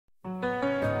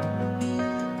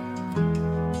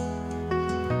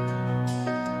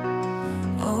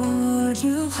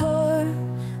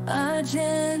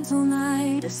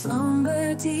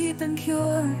deep and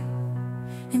pure.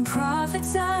 In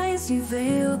prophets' eyes you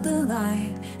veiled the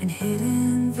light, and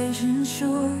hidden vision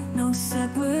sure. No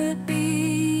separate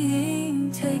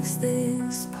being takes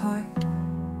this part,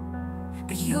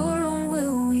 but your own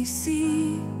will we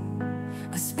see.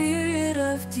 A spirit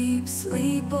of deep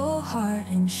sleep, oh heart,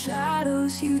 in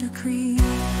shadows you decree.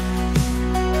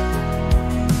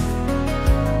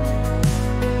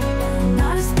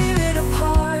 Not a spirit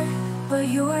apart, but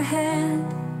your hand.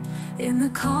 In the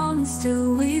calm and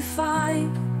still we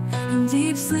find. In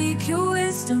deep sleep your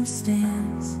wisdom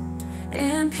stands,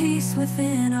 and peace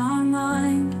within our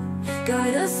mind.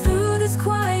 Guide us through this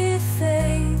quiet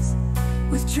phase.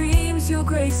 With dreams your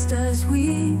grace does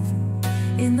weave.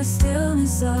 In the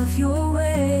stillness of your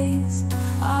ways,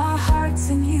 our hearts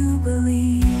in you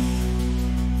believe.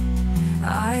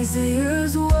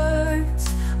 Isaiah's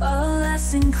words, a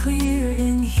lesson clear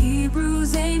in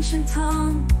Hebrew's ancient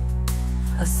tongue.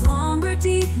 A slumber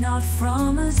deep, not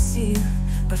from a seer,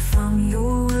 but from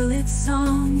your will it's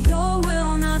sung. Your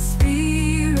will, not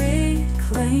spirit,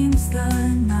 claims the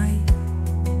night.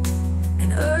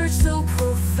 An urge so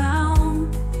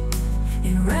profound,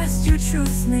 in rest your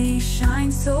truths may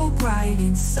shine so bright.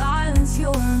 In silence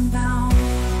you're unbound.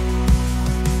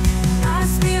 Not a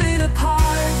spirit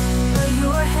apart, but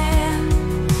your hand.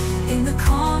 In the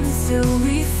calm and still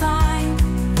we find.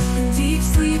 In deep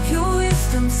sleep your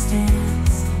wisdom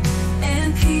stands,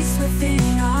 and peace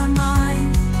within our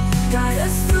mind. Guide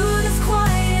us through this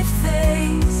quiet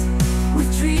phase. With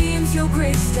dreams your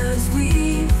grace does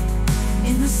weave.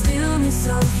 In the stillness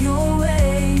of your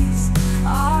ways,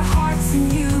 our hearts in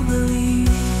you believe.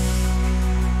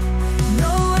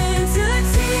 No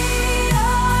entity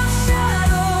of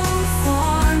shadow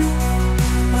form,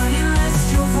 but unless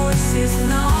your voice is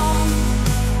known.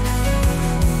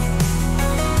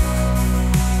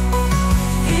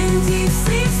 In deep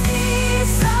sleep's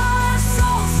peace our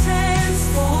souls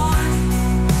transform.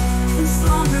 In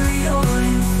slumber you're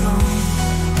enthroned.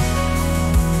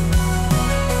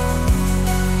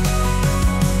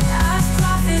 As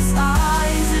prophets'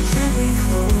 eyes are gently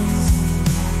closed,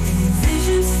 and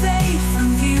visions fade from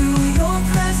view, your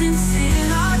presence in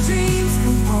our dreams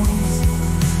compose.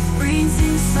 Brings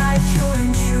insight pure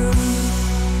and true.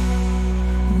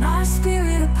 Not a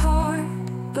spirit apart,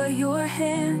 but your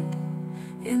hand.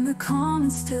 In the calm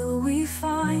and still we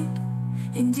find.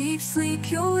 In deep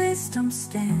sleep your wisdom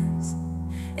stands,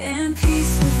 and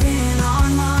peace within our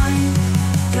mind.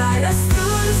 Guide us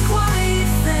through this quiet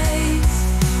phase.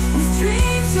 With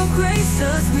dreams your grace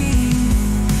does weave.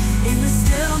 In the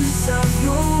stillness of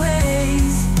your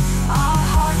ways, our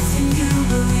hearts in you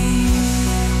believe.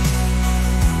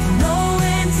 No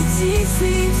entity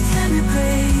sleeps tender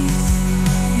grace.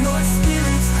 Your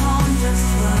spirit's calm just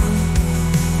flow.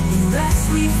 In rest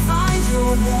we find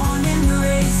your warm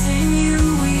embrace. In you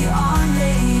we are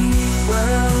made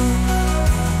well.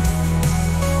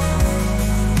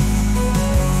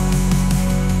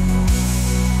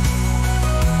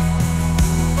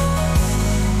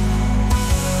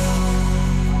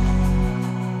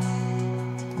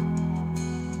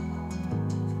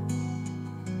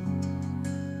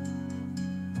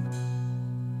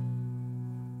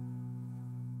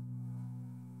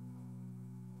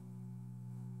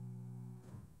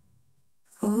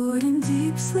 Lord, in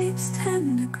deep sleep's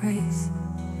tender grace,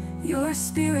 your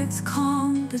spirit's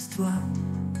calm does dwell.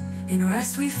 In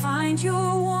rest we find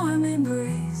your warm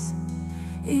embrace.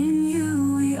 In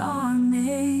you we are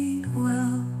made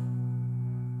well.